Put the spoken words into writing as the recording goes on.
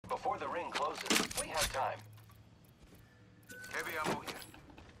the ring closes, we have time. Heavy ammo here.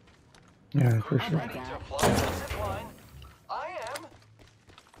 Yeah, for sure. Ready to fly the zip line? I am.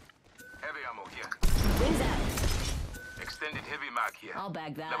 Heavy ammo here. Wings out. Extended heavy mag here. I'll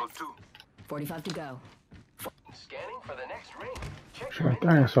bag that. Level 2. 45 to go. Scanning for the next ring. Check Shit, your I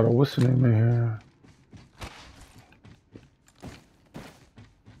think I saw the what's the name in here.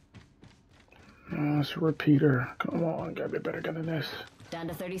 It's a repeater. Come on, gotta be better than this. Down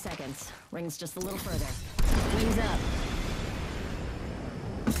to 30 seconds. Rings just a little further. Wings up.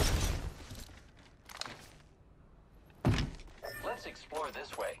 Let's explore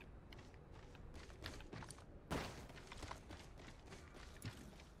this way.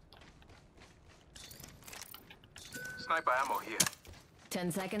 Sniper ammo here.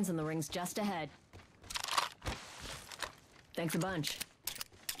 10 seconds and the ring's just ahead. Thanks a bunch.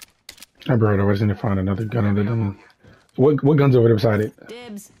 I brought I was in to find another gun under them. What guns over there beside it?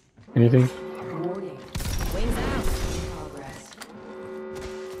 Dibs. Anything? Warning. Wings out. Progress.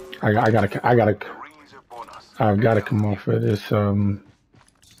 I've gotta come off of this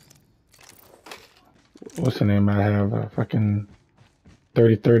what's the name? I have a fucking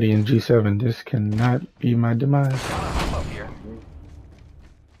 3030 and G7. This cannot be my demise. Up here.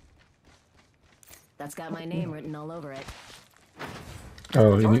 That's got my name written all over it.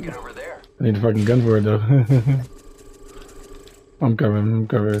 Oh, you need, Target over there. I need a fucking gun for it though. I'm coming.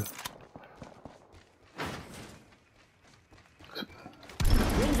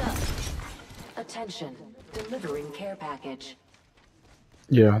 Wings up. Attention. Delivering care package.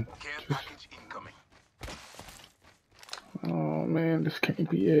 Yeah. Care package incoming. Oh man, this can't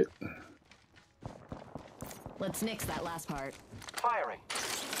be it. Let's nix that last part. Firing.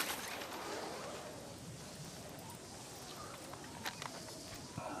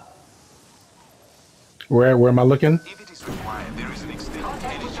 Where am I looking? If it is required, there is an extended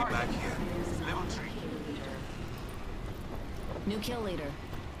energy back here. Level 3. New kill leader.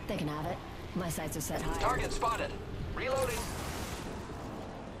 They can have it. My sights are set high. Target spotted. Reloading.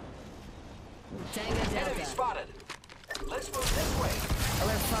 Tango Enemy Delta. spotted. Let's move this way.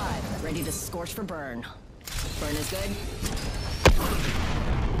 Alert 5. Ready to scorch for burn. Burn is good.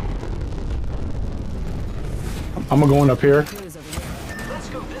 I'm gonna go in up here. Cruise over here. Let's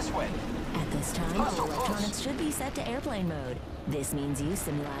go this way. At this time, Hostile all electronics should be set to airplane mode. This means use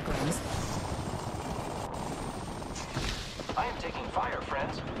simulacrums. I am taking fire,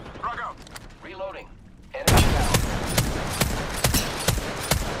 friends. Frog out. Reloading. Enemy down.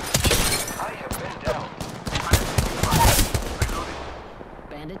 I have been down. I am taking fire. Reloading.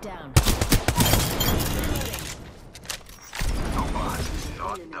 Bandit down. Nobody.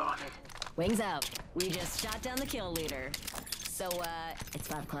 Not done. Wings out. We just shot down the kill leader. So, it's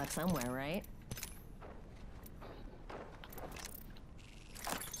 5 o'clock somewhere, right?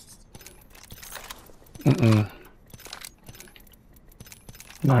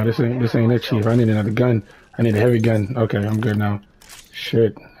 Nah, this ain't it, Chief. I need another gun. I need a heavy gun. Okay, I'm good now.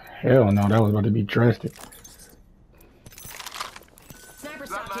 Shit. Hell no, that was about to be drastic. Sniper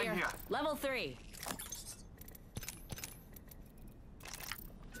stock Flatline here. here. Level 3.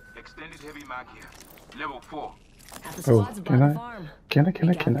 Extended heavy mag here. Level 4. Half the Oh, squads have can bought I? the farm. Can We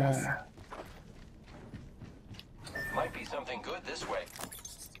got I? this. Might be something good this way.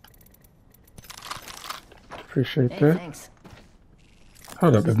 Appreciate Hey, that. thanks.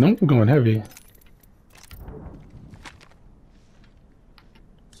 Hold up, there's no one going heavy.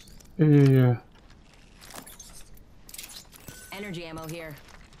 Yeah. Energy ammo here.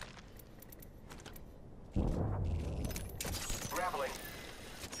 Grappling.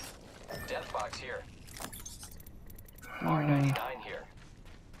 Death box here. R99 here.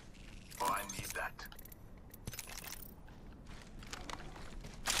 Oh, I need that.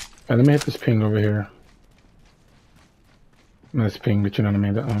 Let me hit this ping over here. This ping, but you know what I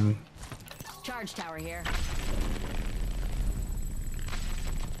mean. The, Charge tower here.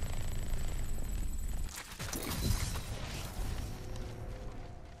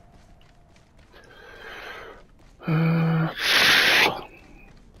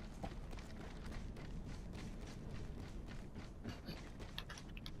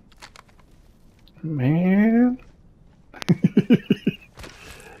 Man.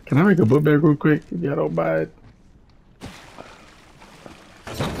 Can I make a book bag real quick if y'all don't buy it?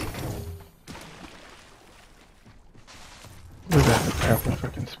 Where's that apple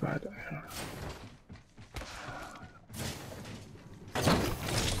fucking spot?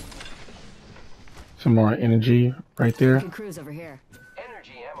 Some more energy right We there. can cruise over here.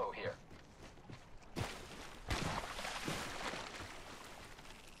 Energy ammo here.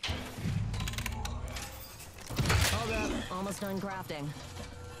 Hold up. Almost done crafting.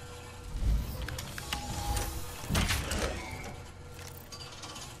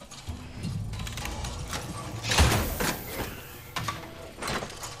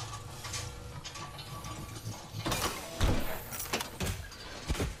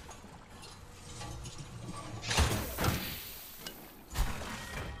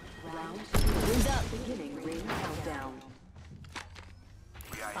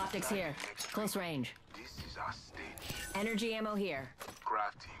 Optics here. Close range. This is our stage. Energy ammo here.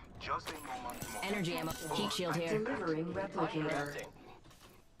 Crafting. Just a moment more. Energy ammo. Heat shield here. Delivering replicator.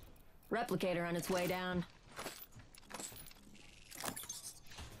 Replicator on its way down.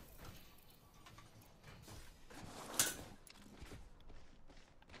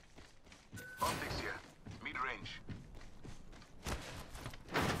 Optics here. Mid-range.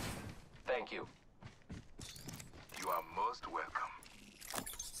 Thank you. You are most welcome.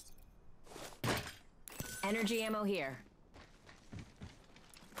 Energy ammo here.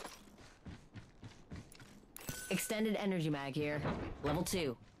 Extended energy mag here. Level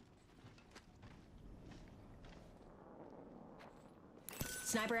 2.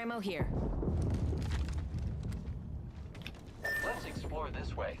 Sniper ammo here. Let's explore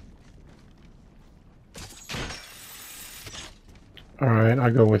this way. Alright,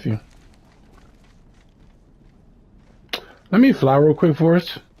 I'll go with you. Let me fly real quick for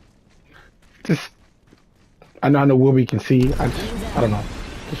us. Just, I know Wilby can see. I don't know.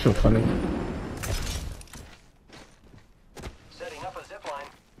 It's so funny. Setting up a zip line.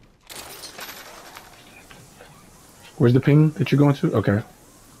 Where's the ping that you're going to? Okay.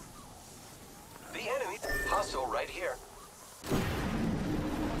 The enemy. Hostile right here.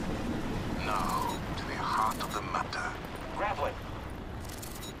 Now to the heart of the matter. Grappling.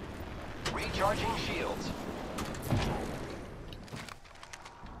 Recharging shields.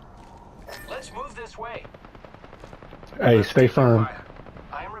 Let's move this way. Hey, stay firm.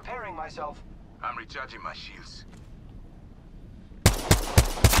 I am repairing myself. I'm recharging my shields.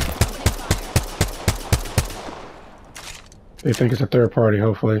 They think it's a third party,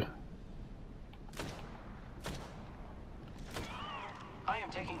 hopefully. I am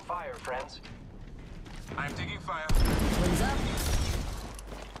taking fire, friends. I am taking fire. Wings up.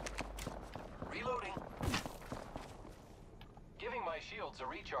 Reloading. Giving my shields a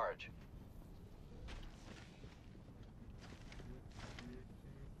recharge.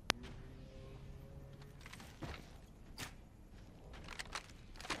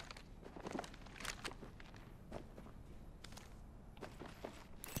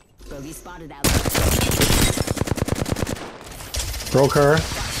 Bogey spotted out there. Broke her.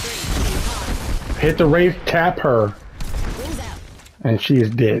 Hit the Wraith, tap her. Wings out. And she is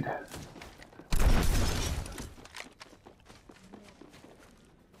dead.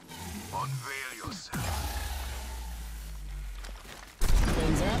 Unveil yourself.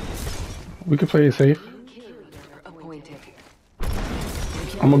 Wings up. We can play it safe. Kill leader appointed.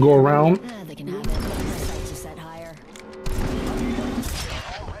 I'm gonna go around. They can have it. Their sights are set higher.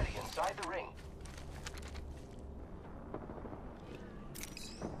 Already inside the ring.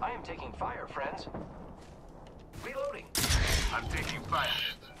 I am taking fire, friends. Reloading. I'm taking fire.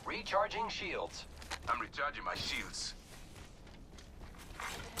 Recharging shields. I'm recharging my shields.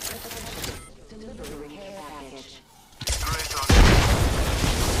 Delivering care package. Great on.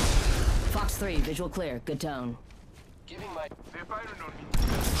 Fox 3, visual clear. Good tone. Giving my. They're firing on me.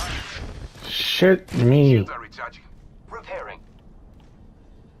 Shit me. Shields are recharging. Repairing.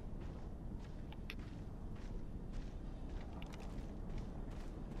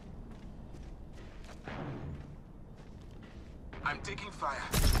 I'm taking fire.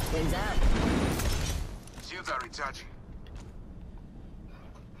 Wings out. Shields are recharging.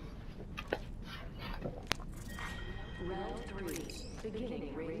 Round 3.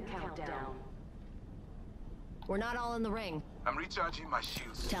 Beginning ring countdown. We're not all in the ring. I'm recharging my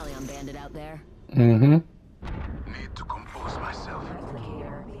shields. Talion bandit out there. Mm-hmm. Need to compose myself.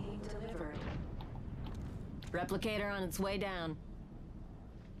 Replicator being delivered. Replicator on its way down.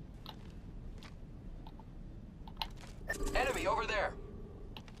 Enemy over there.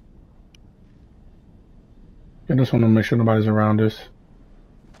 I just want to make sure nobody's around us.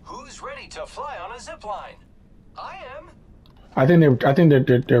 Who's ready to fly on a zip line? I am. I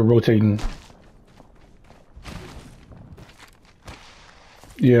think they're rotating.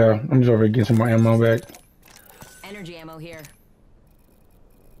 Yeah, I'm just over here getting some more ammo back. Energy ammo here.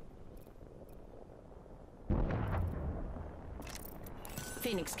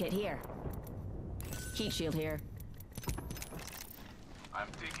 Phoenix kit here. Heat shield here. I'm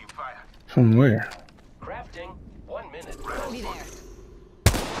taking fire. From where? Crafting. 1 minute. Bogey there.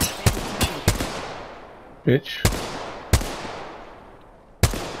 Bitch.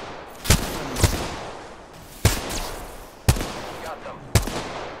 Got them.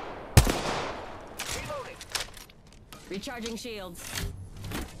 Reloading. Recharging shields.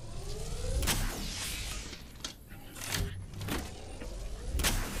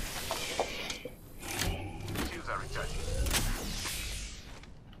 Shields are recharging.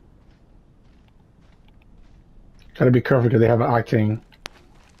 Gotta be careful because they have an octane.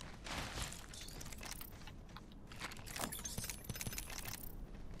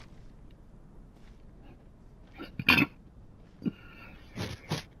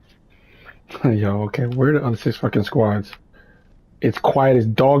 Yo, okay, where are the other 6 fucking squads? It's quiet as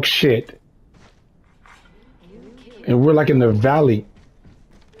dog shit. And we're like in the valley.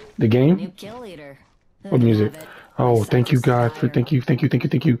 The New game? kill leader. What music? Oh, thank you God for thank you.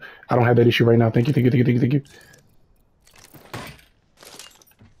 I don't have that issue right now. Thank you.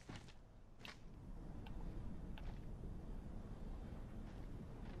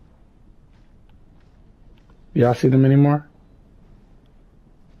 Y'all see them anymore?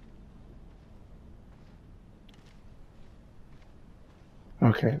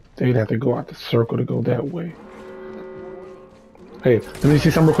 Okay, they'd have to go out the circle to go that way. Hey, let me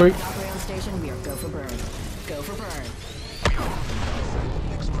see something real quick. Dock rail station, we are go for burn. Go for burn.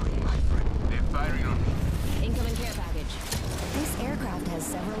 They're firing on me. Incoming care package. This aircraft has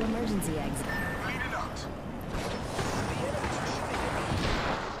several emergency exits. Bleed it out.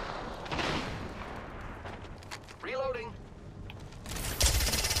 Reloading.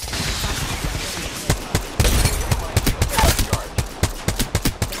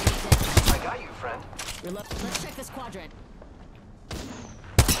 I got you, friend. Let's check this quadrant.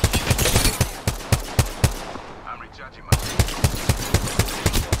 I'm recharging my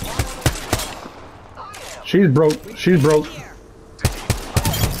She's broke. She's broke. Here.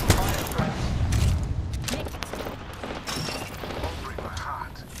 Won't break my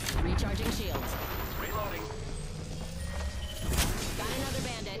heart. Recharging shields. Reloading. Got another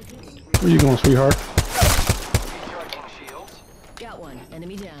bandit. Where you going, sweetheart? Recharging shields. Got one.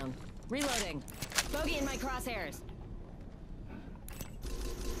 Enemy down. Reloading. Bogey in my crosshairs.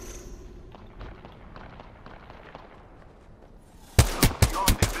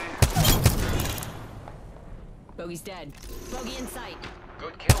 Beyond the veil. Bogey's dead. Bogey in sight.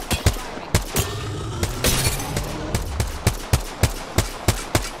 Good kill. Firing.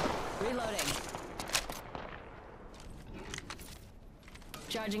 Reloading.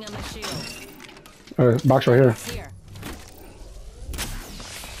 Charging on my shield. Box right here. Here.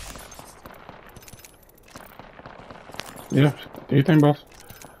 Yeah. Do you think, boss?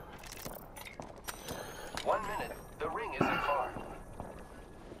 1 minute. The ring isn't far.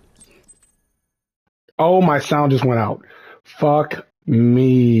 Oh, my sound just went out. Fuck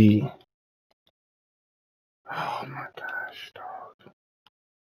me. Oh my gosh, dog.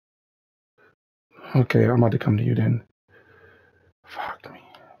 Okay, I'm about to come to you then. Fuck me.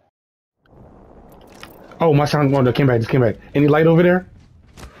 Oh, my sound just came back. Any light over there?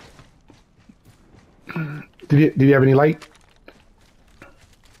 Did you have any light?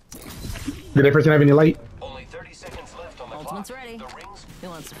 Did that person have any light? Only 30 seconds left on the Ultimate's clock. ready. The rings. Who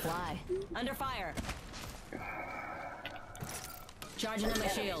wants to fly? Under fire. Charging on my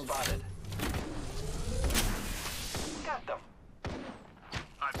Enemy shields. spotted. Got them.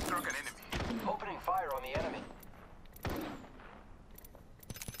 I've struck an enemy. Opening fire on the enemy.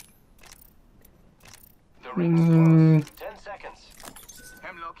 The ring's close. 10 seconds.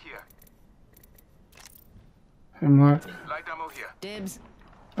 Hemlock here. Hemlock. Light ammo here. Dibs.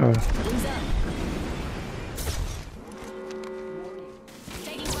 Oh. Who's up?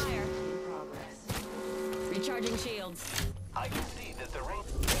 Taking fire. Recharging shields. I can see that the ring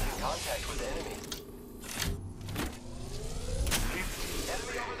is making contact with the enemy.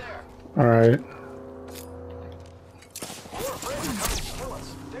 Enemy over there. All right. More friends are coming to kill us.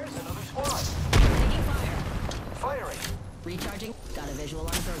 There's another squad. Taking fire. Firing. Recharging. Got a visual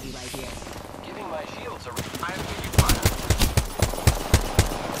on Bogey right here. Giving my shields a I am taking fire.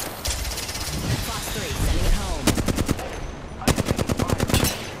 Fox 3, sending it home. I am taking fire.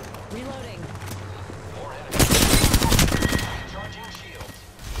 Reloading. More enemies. Charging shields.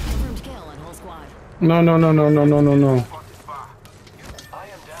 Confirmed kill on whole squad. No. Spotted fire. I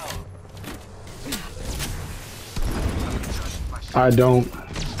am down. I don't.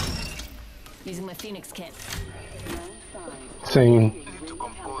 Using my Phoenix kit. Same. Need to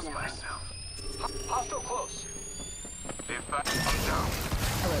compose myself. Hostile close. If I'm down.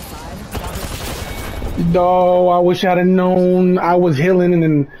 Hello 5. No, I wish I'd have known. I was healing and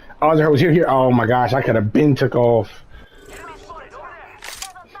then all I was here. Oh my gosh, I could have been took off. Enemy spotted over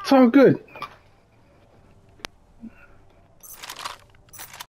there. It's all good.